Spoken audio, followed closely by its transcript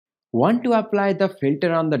Want to apply the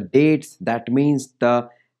filter on the dates, that means the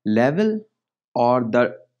level or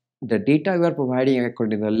the data you are providing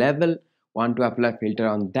according to the level. Want to apply filter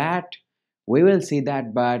on that? We will see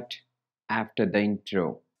that, but after the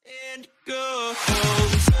intro. And go.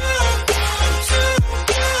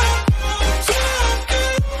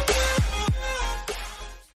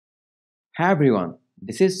 Hi everyone,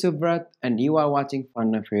 this is Subrat and you are watching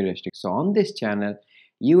Fun of Heuristic. So on this channel,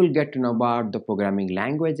 you will get to know about the programming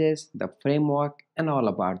languages, the framework and all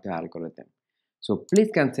about the algorithm. So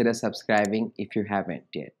please consider subscribing if you haven't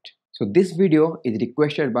yet. So this video is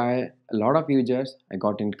requested by a lot of users. I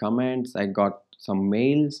got in comments, I got some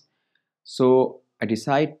mails. So I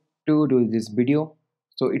decided to do this video.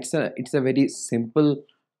 So it's a very simple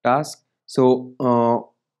task.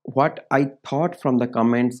 So what I thought from the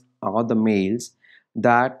comments or the mails,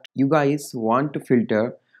 that you guys want to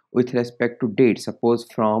filter with respect to date. Suppose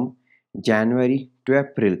from January to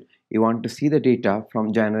April, you want to see the data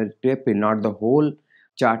from January to April, not the whole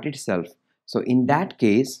chart itself. So in that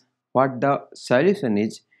case, what the solution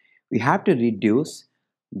is, we have to reduce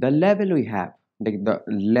the level we have. Like the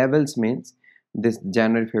levels means this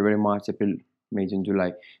January, February, March, April, May, June,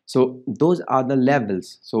 July. So those are the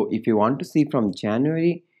levels. So if you want to see from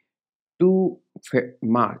January to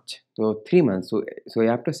March, so 3 months, so you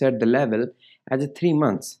have to set the level as a 3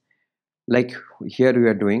 months, like here we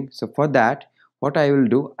are doing. So for that, what I will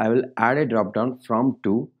do, I will add a drop down from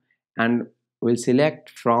to, and will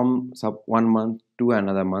select from sub 1 month to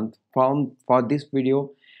another month. From for this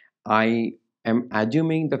video, I am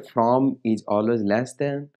assuming the from is always less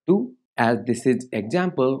than 2, as this is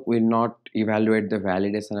example, will not evaluate the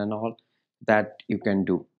validation and all that you can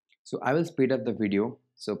do. So I will speed up the video,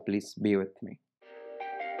 so please be with me.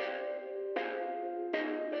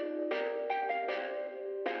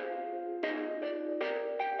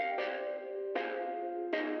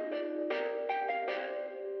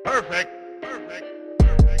 Perfect.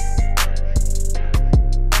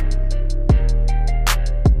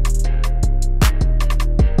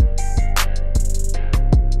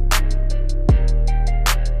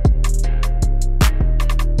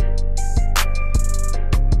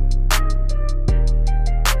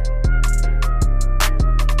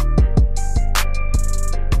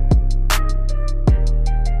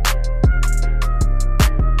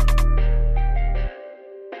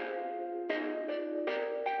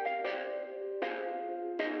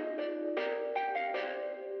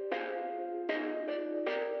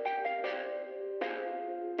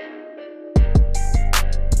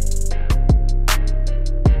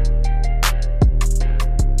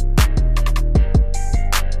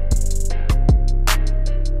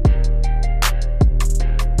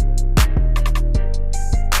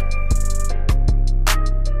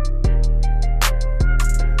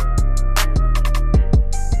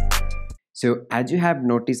 So as you have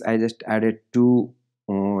noticed, I just added two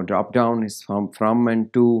drop down is from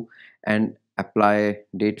and to, and apply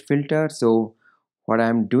date filter. So what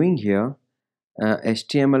I'm doing here,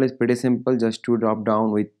 HTML is pretty simple, just to drop down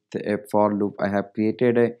with a for loop. I have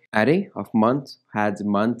created a array of months, has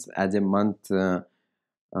months as a month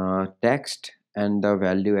text, and the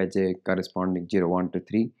value as a corresponding 0, 1 to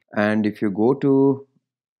 3. And if you go to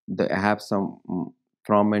the, I have some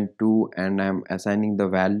from and to, and I'm assigning the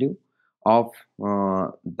value of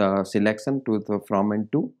the selection to the from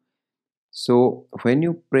and to. So when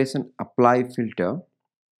you press an apply filter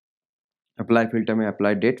may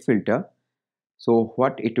apply date filter. So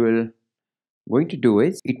what it will going to do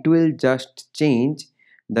is, it will just change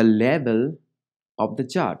the level of the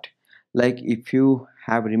chart. Like if you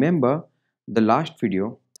have remember the last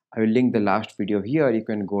video, I will link the last video here. You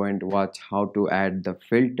can go and watch how to add the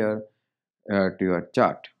filter to your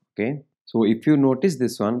chart. Okay, so if you notice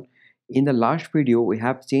this one, in the last video we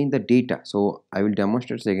have changed the data. So I will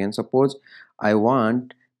demonstrate again. Suppose I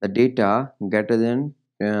want the data greater than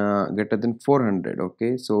 400.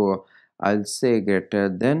 Okay, so I'll say greater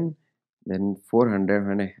than 400.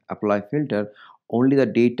 When I apply filter, only the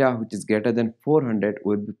data which is greater than 400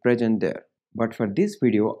 will be present there. But for this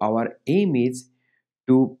video, our aim is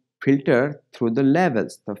to filter through the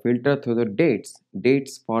levels, the filter through the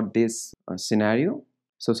dates for this scenario.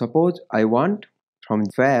 So suppose I want from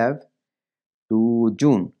Feb to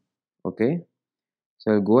June. Okay,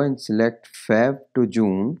 so I'll go and select Feb to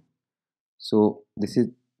June. So this is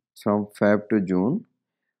from Feb to June.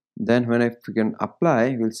 Then when I can apply,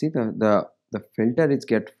 you'll see the filter is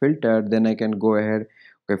get filtered. Then I can go ahead,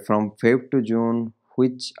 okay, from Feb to June,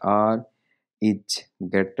 which are each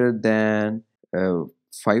greater than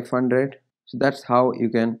 500. So that's how you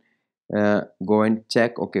can go and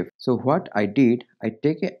check. Okay, so what I did, I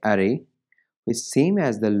take an array is same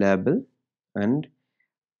as the label, and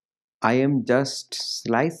I am just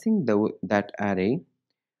slicing that array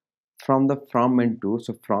from the from and to.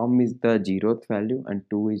 So from is the zeroth value and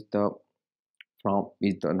to is the from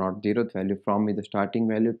is the not zeroth value. From is the starting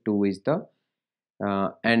value, to is the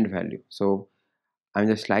end value. So I'm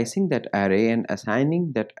just slicing that array and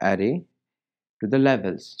assigning that array to the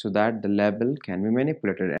levels so that the level can be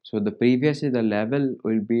manipulated. So the previously the level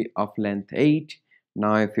will be of length 8.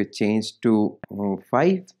 Now if you change to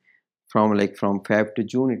 5, from Feb to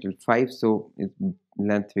June, it will 5, so its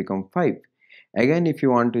length become 5. Again, if you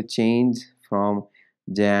want to change from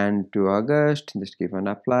Jan to August, just give an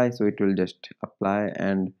apply, so it will just apply.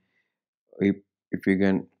 And if you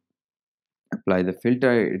can apply the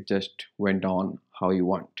filter, it just went on how you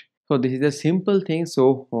want. So this is a simple thing.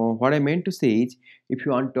 So what I meant to say is, if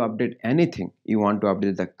you want to update anything, you want to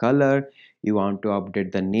update the color, you want to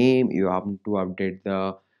update the name, you want to update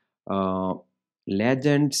the uh,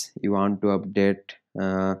 legends, you want to update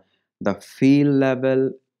the field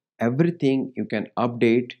level, everything you can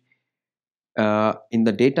update in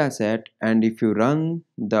the data set. And if you run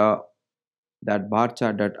that bar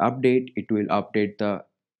chart that update, it will update the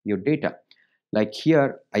your data. Like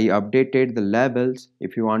here I updated the labels.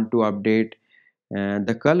 If you want to update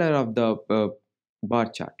the color of the bar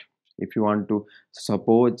chart, if you want to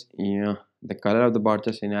suppose, the color of the bar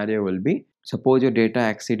chart scenario will be, suppose your data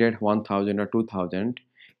exceeded 1000 or 2000,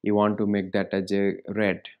 you want to make that as a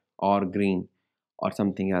red or green or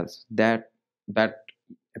something else, that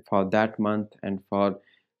for that month and for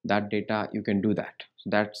that data you can do that. So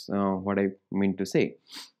that's what I mean to say.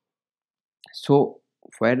 So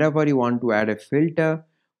wherever you want to add a filter,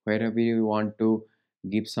 wherever you want to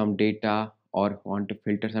give some data or want to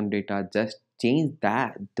filter some data, just change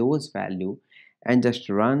those value and just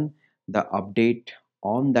run the update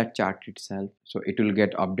on that chart itself, so it will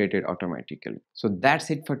get updated automatically. So that's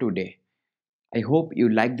it for today. I hope you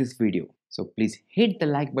like this video. So please hit the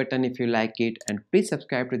like button if you like it, and please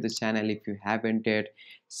subscribe to this channel if you haven't yet.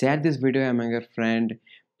 Share this video among your friend.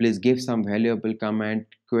 Please give some valuable comment,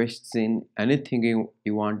 question, anything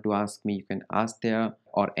you want to ask me, you can ask there,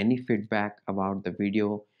 or any feedback about the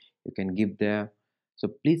video you can give there. So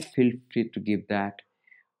please feel free to give that.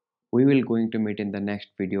 We will going to meet in the next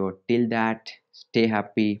video. Till that, stay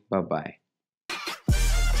happy. Bye bye.